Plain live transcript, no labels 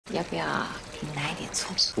要不要给你拿一点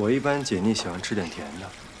醋？我一般解腻喜欢吃点甜的。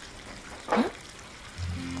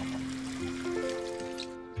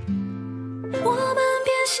我们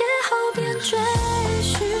边邂逅边追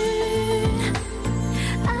寻，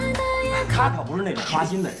爱的夜他可不是那种花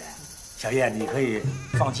心的人，小叶，你可以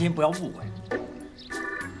放心，不要误会。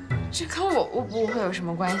这跟我误会有什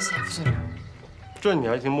么关系啊，副所长？这你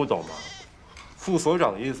还听不懂吗？副所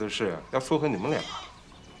长的意思是要撮合你们俩。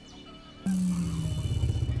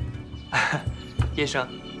叶生，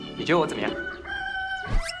你觉得我怎么样？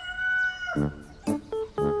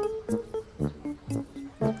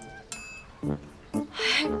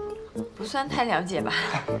不算太了解吧？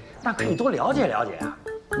那可以多了解了解啊！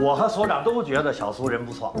我和所长都觉得小苏人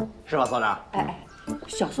不错，是吧，所长？哎，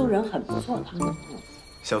小苏人很不错的。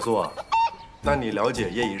小苏啊，那你了解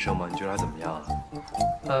叶医生吗？你觉得他怎么样啊？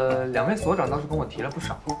两位所长倒是跟我提了不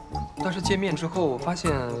少，但是见面之后发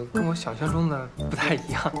现跟我想象中的不太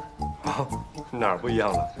一样。哦，哪儿不一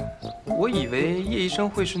样了？我以为叶医生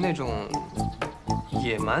会是那种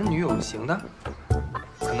野蛮女友型的，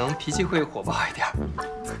可能脾气会火爆一点。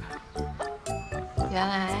原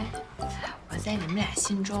来我在你们俩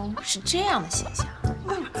心中是这样的形象。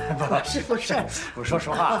不是，我说实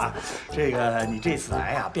话啊，这个你这次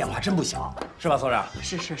来呀，变化真不小，是吧，所长？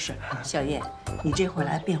是，小叶，你这回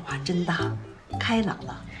来变化真大，开朗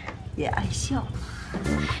了，也爱笑。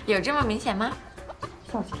有这么明显吗？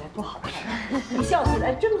笑起来多好看，你笑起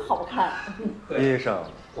来真好看。叶医生，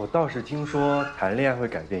我倒是听说谈恋爱会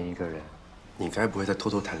改变一个人，你该不会在偷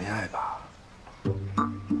偷谈恋爱吧？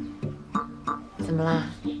怎么啦？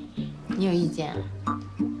你有意见？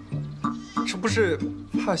这不是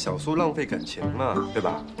怕小苏浪费感情吗？对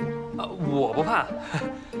吧？我不怕，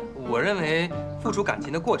我认为付出感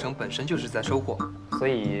情的过程本身就是在收获，所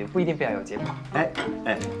以不一定非要有结果。哎，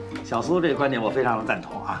小苏这个观点我非常的赞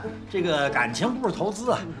同啊。这个感情不是投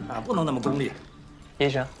资啊，不能那么功利。叶医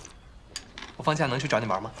生，我放假能去找你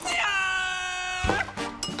玩吗？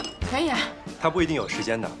可以啊。他不一定有时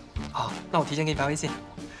间的。好，那我提前给你发微信。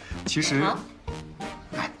其实，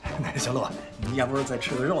那小陆，你要不是再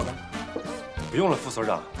吃个肉的？不用了，副所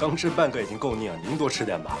长，刚吃半个已经够腻了，您多吃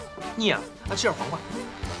点吧。腻啊，那吃点黄瓜。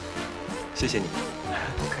谢谢你。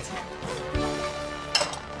不客气。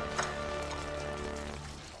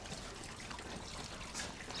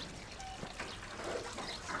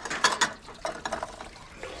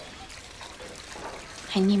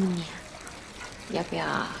还腻不腻啊？要不要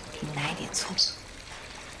给你拿一点醋？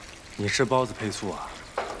你吃包子配醋啊？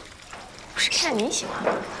不是看你喜欢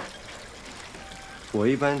吗？我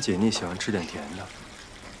一般解腻喜欢吃点甜的。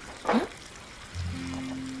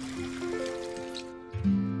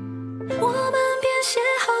我们边邂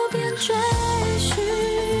逅边追寻，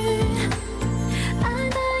爱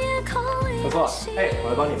的夜空里。不错，哎，我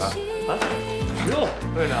来帮你吧。啊，哟，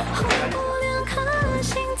队长，赶紧。我俩颗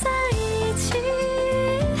心在一起。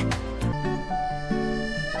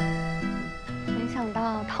没想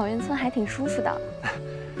到桃源村还挺舒服的，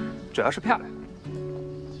主要是漂亮。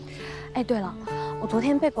哎，对了，我昨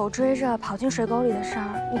天被狗追着跑进水沟里的事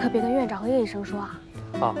儿，你可别跟院长和叶医生说啊。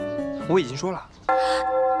啊，我已经说了。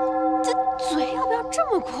这嘴要不要这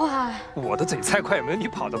么快？我的嘴再快也没有你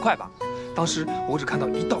跑得快吧？当时我只看到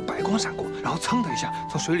一道白光闪过，然后噌的一下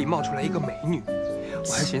从水里冒出来一个美女，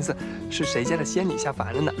我还寻思是谁家的仙女下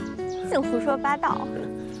凡了呢。净胡说八道。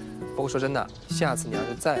不过说真的，下次你要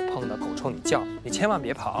是再碰到狗冲你叫，你千万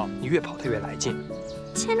别跑，你越跑它越来劲。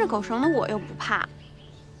牵着狗绳的我又不怕。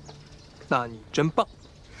那你真棒。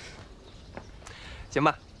行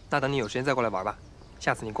吧，那等你有时间再过来玩吧。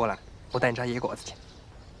下次你过来，我带你摘野果子去。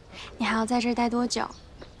你还要在这儿待多久？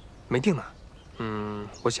没定呢，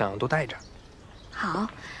我想多待一阵。好，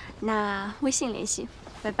那微信联系，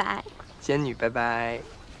拜拜。仙女，拜拜。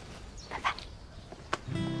拜拜。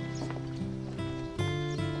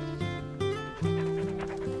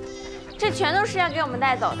这全都是要给我们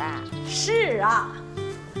带走的。是啊，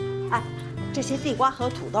哎，这些地瓜和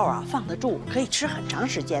土豆啊，放得住，可以吃很长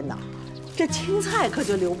时间的。这青菜可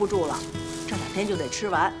就留不住了，这2天就得吃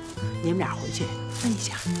完。你们俩回去分一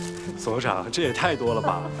下。所长，这也太多了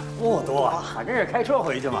吧？不多，反正是开车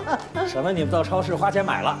回去嘛，省得你们到超市花钱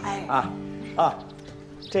买了。哎，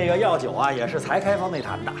这个药酒啊，也是才开放内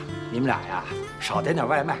坛的。你们俩呀，少点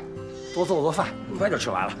外卖，多做饭，很快就吃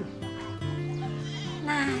完了。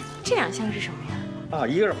那这2项是什么呀？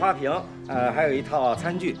一个是花瓶，还有一套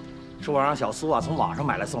餐具，是我让小苏啊从网上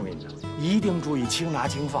买来送给你的，一定注意轻拿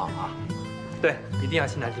轻放啊。对，一定要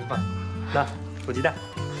轻拿轻放。那煮鸡蛋。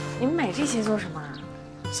你们买这些做什么啊？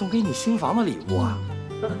送给你新房的礼物啊。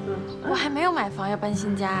我还没有买房，要搬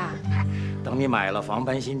新家啊。等你买了房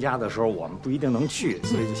搬新家的时候，我们不一定能去，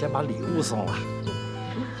所以就先把礼物送了。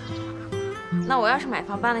那我要是买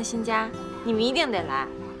房搬了新家，你们一定得来，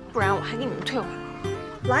不然我还给你们退回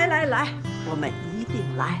来。来，我们一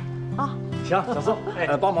定来啊！行，小苏，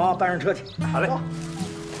帮忙搬上车去。好嘞。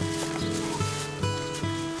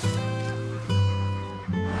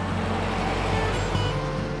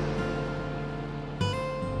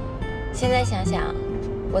现在想想，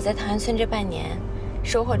我在桃源村这半年，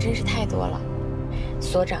收获真是太多了。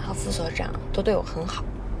所长和副所长都对我很好，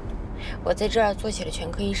我在这儿做起了全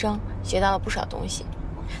科医生，学到了不少东西，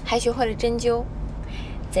还学会了针灸，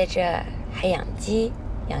在这儿还养鸡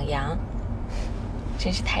养羊，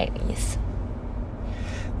真是太有意思。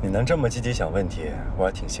你能这么积极想问题，我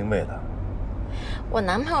还挺欣慰的。我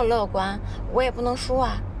男朋友乐观，我也不能输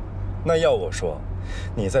啊。那要我说，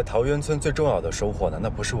你在桃源村最重要的收获难道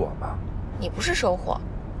不是我吗？你不是收获，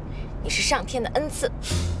你是上天的恩赐。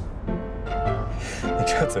你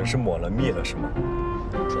这嘴是抹了蜜了是吗？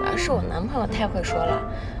主要是我男朋友太会说了，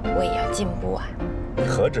我也要进步啊。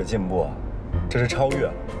何止进步啊，这是超越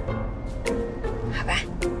了。好吧，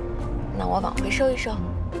那我往回收一收。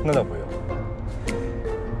那倒不用，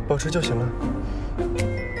保持就行了。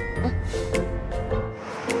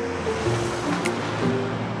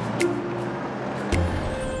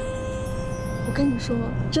我跟你说，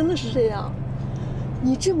真的是这样。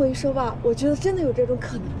你这么一说吧，我觉得真的有这种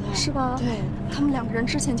可能的，是吧？对，他们两个人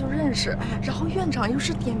之前就认识，然后院长又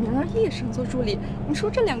是点名让叶生做助理，你说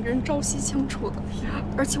这两个人朝夕相处的，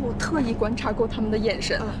而且我特意观察过他们的眼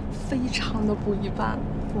神，非常的不一般。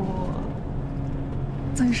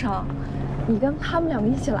曾生，你跟他们两个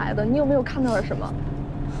一起来的，你有没有看到了什么？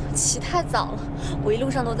起太早了，我一路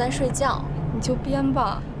上都在睡觉。你就编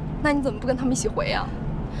吧，那你怎么不跟他们一起回呀？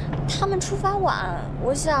他们出发晚，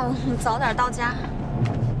我想早点到家。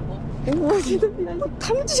我觉得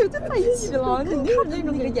他们绝对在一起了，肯定是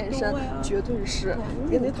那个眼神，绝对是，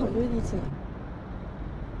也得讨论一起。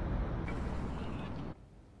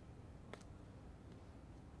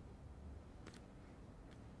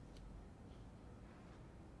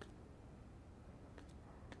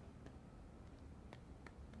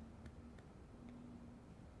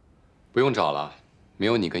不用找了，没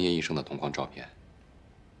有你跟叶医生的同框照片。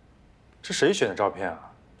这谁选的照片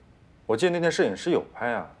啊？我记得那天摄影师有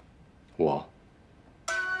拍啊。我。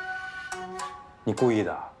你故意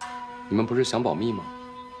的？你们不是想保密吗？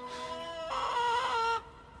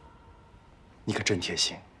你可真贴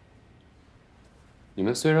心。你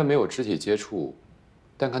们虽然没有肢体接触，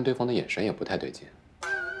但看对方的眼神也不太对劲。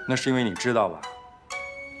那是因为你知道吧？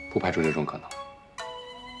不排除这种可能。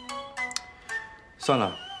算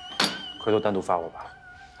了，回头单独发我吧。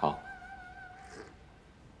好。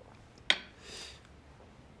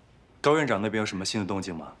高院长那边有什么新的动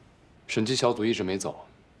静吗？审计小组一直没走，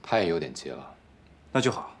他也有点急了。那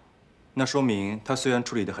就好，那说明他虽然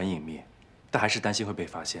处理得很隐秘，但还是担心会被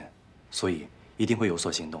发现，所以一定会有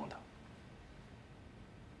所行动的。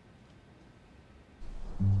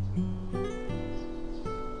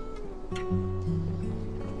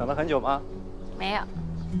等了很久吗？没有。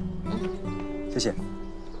谢谢。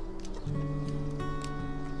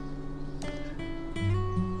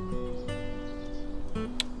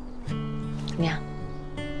怎么样？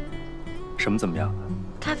什么怎么样？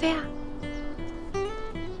咖啡啊。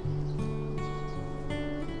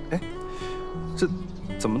哎，这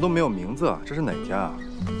怎么都没有名字啊？这是哪家啊？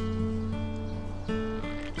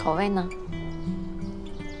口味呢？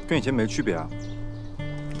跟以前没区别啊。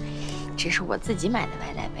这是我自己买的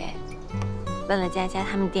外带杯。问了佳佳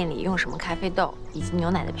他们店里用什么咖啡豆以及牛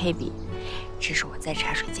奶的配比，这是我在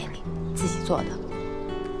茶水间里自己做的。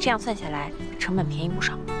这样算下来，成本便宜不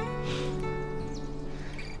少。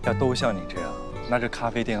要都像你这样，那这咖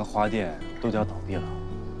啡店和花店都得要倒闭了。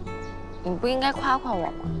你不应该夸夸我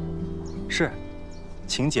吗？是，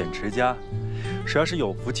勤俭持家，谁要是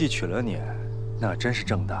有福气娶了你，那真是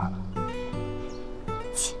挣大了。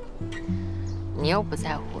切，你又不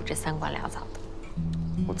在乎这三瓜潦草的。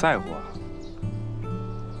我在乎啊。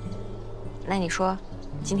那你说，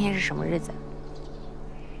今天是什么日子？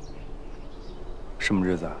什么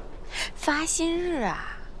日子啊？发薪日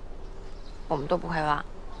啊！我们都不会忘，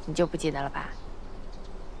你就不记得了吧？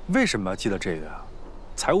为什么要记得这个啊？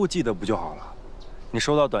财务记得不就好了？你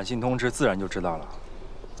收到短信通知，自然就知道了。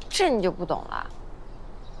这你就不懂了。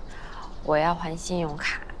我要还信用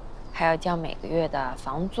卡，还要交每个月的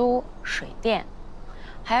房租、水电，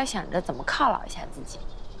还要想着怎么犒劳一下自己。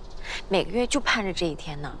每个月就盼着这一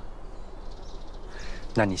天呢。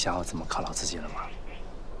那你想好怎么犒劳自己了吗？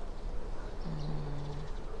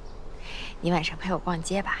你晚上陪我逛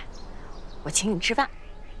街吧，我请你吃饭。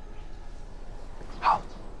好。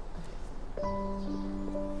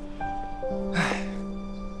哎，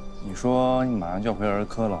你说你马上就要回儿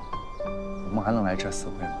科了，我们还能来这私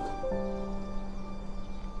会吗？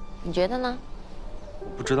你觉得呢？我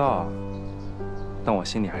不知道啊，但我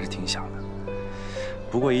心里还是挺想的。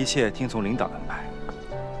不过一切听从领导安排。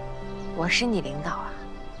我是你领导啊。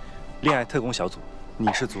恋爱特工小组，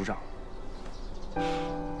你是组长。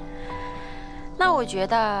那我觉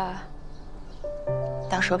得，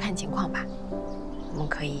到时候看情况吧。我们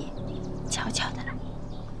可以悄悄的来。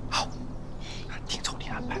好，听从你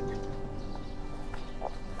安排。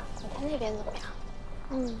你看那边怎么样？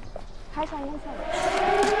拍上跟下来。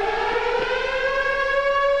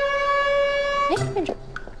哎，院长，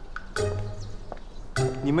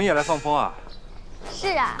你们也来放风啊？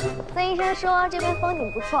是啊，曾医生说这边风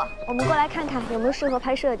景不错，我们过来看看有没有适合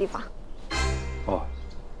拍摄的地方。哦，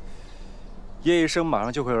叶医生马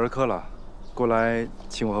上就回儿科了，过来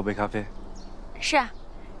请我喝杯咖啡。是啊，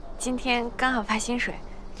今天刚好发薪水。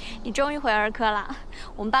你终于回儿科了，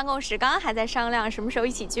我们办公室刚刚还在商量什么时候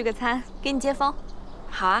一起聚个餐，给你接风。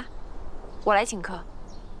好啊，我来请客。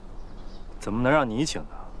怎么能让你请呢？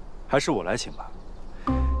还是我来请吧，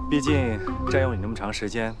毕竟占用你那么长时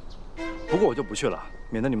间。不过我就不去了，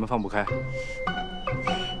免得你们放不开。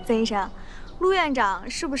曾医生，陆院长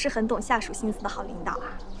是不是很懂下属心思的好领导啊？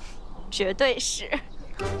绝对是。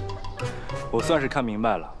我算是看明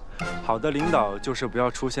白了，好的领导就是不要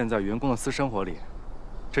出现在员工的私生活里，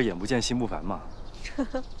这眼不见心不烦嘛。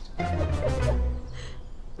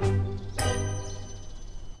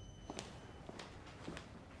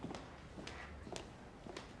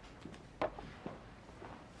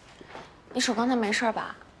你手刚才没事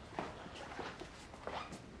吧？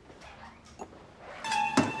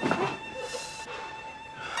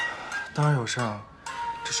当然有事啊，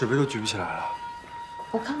这水杯都举不起来了。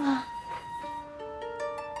我看看。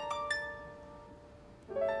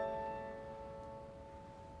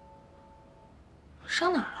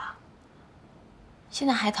伤哪儿了？现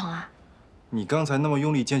在还疼啊？你刚才那么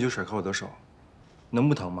用力溅酒水开我的手，能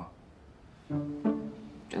不疼吗？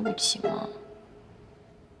对不起嘛。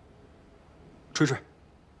吹吹。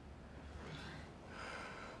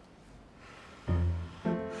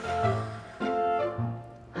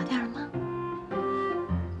好点了吗？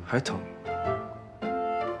还疼。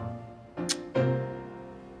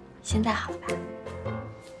现在好了吧？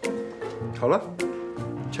好了，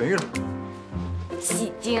痊愈了。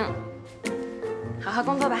喜静，好好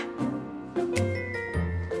工作吧。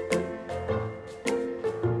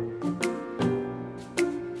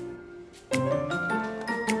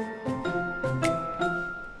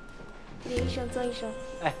李医生，曾医生。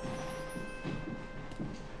哎，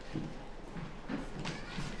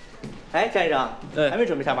张医生，还没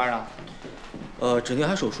准备下班呢？指定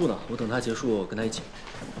还手术呢，我等他结束跟他一起。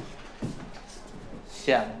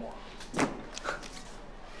羡慕。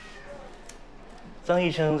曾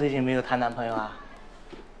医生最近没有谈男朋友啊？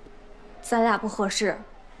咱俩不合适。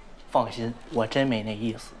放心，我真没那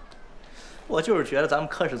意思。我就是觉得咱们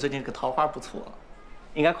科室最近这个桃花不错，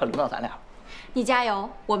应该快轮到咱俩了。你加油，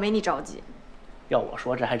我没你着急。要我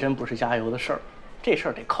说，这还真不是加油的事儿，这事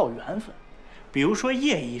儿得靠缘分。比如说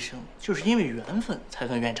叶医生，就是因为缘分才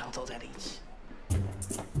跟院长走在了一起。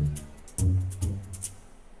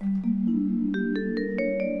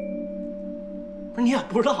不是你俩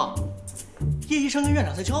不知道，叶医生跟院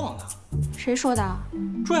长在交往呢。谁说的？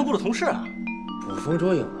住院部的同事啊。捕风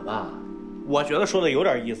捉影了吧？我觉得说的有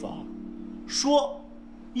点意思啊。说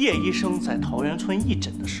叶医生在桃源村义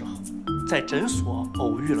诊的时候，在诊所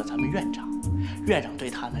偶遇了咱们院长，院长对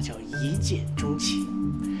他呢叫一见钟情，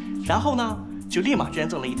然后呢就立马捐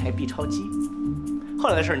赠了一台 B 超机。后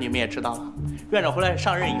来的事你们也知道了，院长回来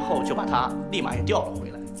上任以后就把他立马也调了回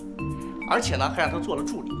来，而且呢还让他做了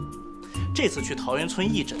助理。这次去桃源村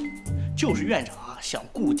义诊，就是院长啊想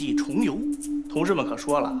故地重游。同事们可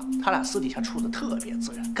说了，他俩私底下处得特别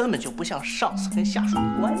自然，根本就不像上司跟下属的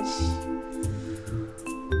关系。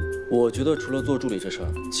我觉得除了做助理这事儿，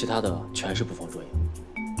其他的全是捕风捉影。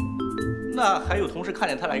那还有同事看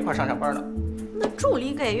见他俩一块上下班呢。那助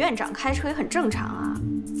理给院长开车也很正常啊。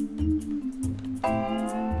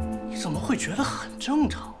你怎么会觉得很正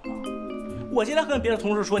常呢？我今天跟别的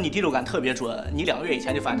同事说你第六感特别准，你2个月以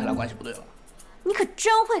前就发现他俩关系不对了。你可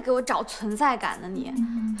真会给我找存在感呢你！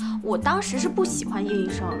我当时是不喜欢叶医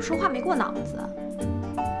生，说话没过脑子。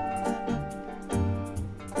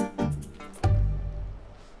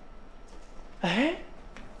哎，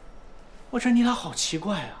我觉得你俩好奇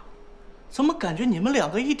怪啊，怎么感觉你们2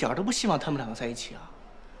个一点都不希望他们2个在一起啊？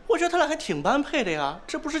我觉得他俩还挺般配的呀，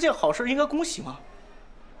这不是件好事，应该恭喜吗？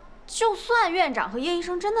就算院长和叶医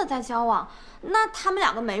生真的在交往，那他们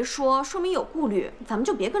2个没说，说明有顾虑，咱们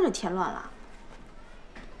就别跟着添乱了。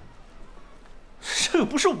这又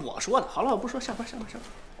不是我说的。好了，我不说，下班。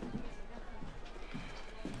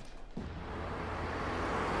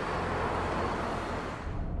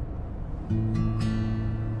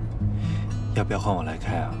要不要换我来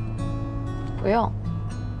开啊？不用，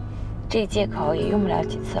这借口也用不了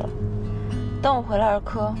几次了。等我回了儿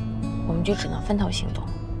科，我们就只能分头行动。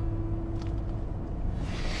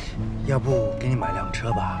要不给你买辆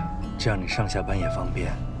车吧，这样你上下班也方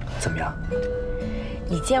便，怎么样？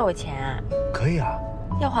你借我钱啊？可以啊。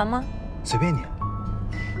要还吗？随便你。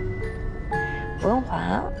不用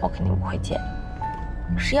还，我肯定不会借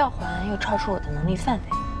的。是要还又超出我的能力范围，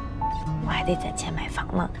我还得攒钱买房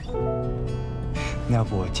呢。那要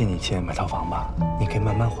不我借你钱买套房吧，你可以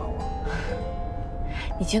慢慢还我。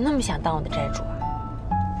你就那么想当我的债主啊？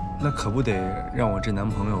那可不得让我这男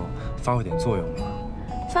朋友发挥点作用吗？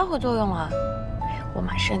发挥作用了，我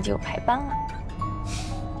马上就有排班了。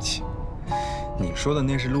切，你说的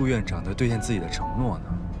那是陆院长在兑现自己的承诺呢，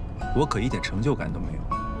我可一点成就感都没有。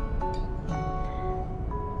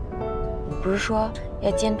你不是说要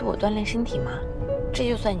监督我锻炼身体吗？这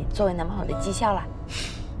就算你作为男朋友的绩效了。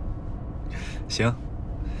行，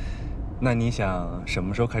那你想什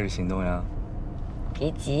么时候开始行动呀？别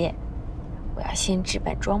急，我要先置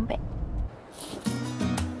办装备。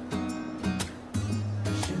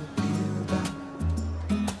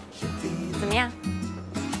怎么样？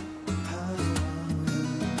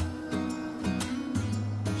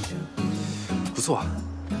不错，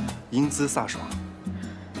英姿飒爽。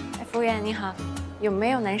哎，服务员你好，有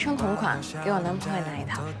没有男生同款？给我男朋友拿一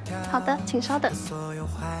套。好的，请稍等。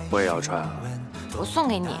我也要穿啊。我送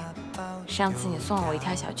给你。上次你送了我一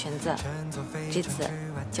条小裙子，这次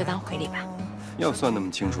就当回礼吧。要算那么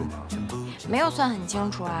清楚吗？没有算很清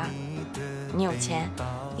楚啊。你有钱，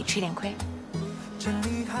你吃点亏。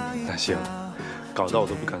那行，搞到我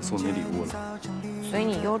都不敢送你礼物了。所以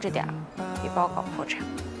你悠着点，别把我搞破产。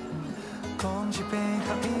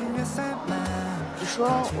你说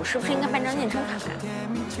我是不是应该办张健身卡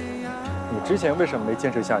呀？你之前为什么没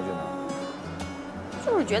坚持下去呢？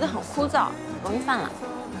就是觉得很枯燥，容易犯懒。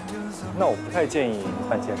那我不太建议你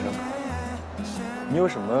办健身卡。你有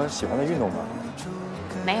什么喜欢的运动吗？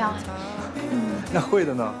没有啊。那会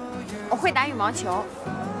的呢？我会打羽毛球，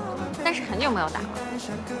但是很久没有打了。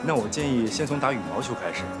那我建议先从打羽毛球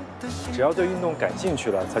开始，只要对运动感兴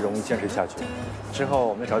趣了，才容易坚持下去。之后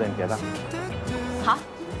我们再找点别的。好，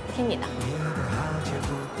听你的。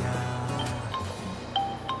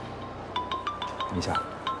等一下。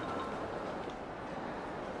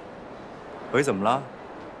喂，怎么了？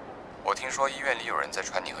我听说医院里有人在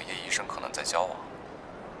传你和叶医生可能在交往。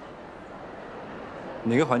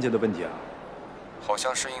哪个环节的问题啊？好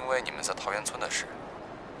像是因为你们在桃源村的事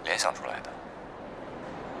联想出来的。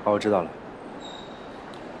好，我知道了。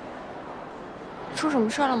出什么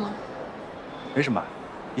事了吗？没什么，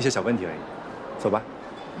一些小问题而已。走吧。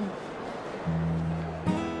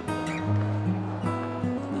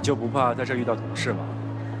你就不怕在这遇到同事吗？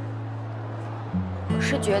我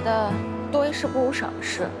是觉得多一事不如少一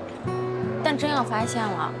事，但真要发现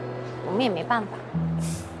了，我们也没办法。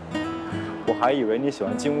我还以为你喜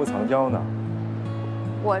欢金屋藏娇呢。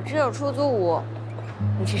我只有出租屋，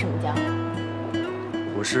你是什么娇？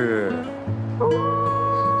我是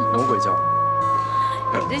魔鬼娇。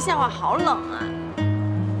你这笑话好冷啊！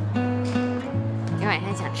你晚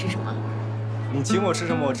上想吃什么？你请我吃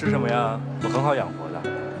什么我吃什么呀，我很好养活的。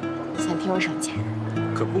想替我省钱？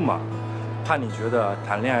可不嘛，怕你觉得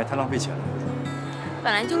谈恋爱太浪费钱了。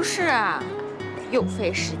本来就是啊，又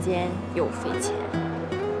费时间又费钱。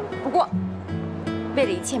不过，为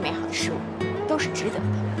了一切美好的事物，都是值得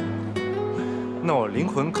的。那我灵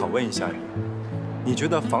魂拷问一下你，你觉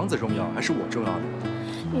得房子重要还是我重要呢？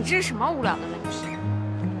你这是什么无聊的问题？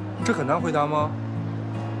这很难回答吗？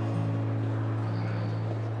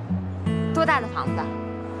多大的房子？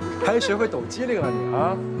还学会抖机灵了你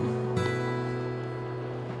啊！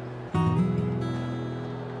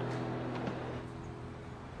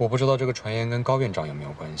我不知道这个传言跟高院长有没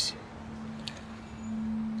有关系。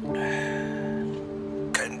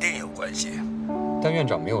肯定有关系。但院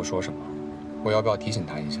长没有说什么，我要不要提醒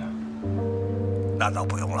他一下？那倒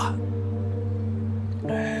不用了。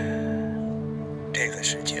这个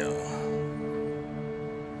事情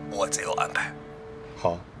我自有安排。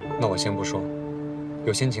好，那我先不说，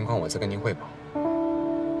有新情况我再跟您汇报。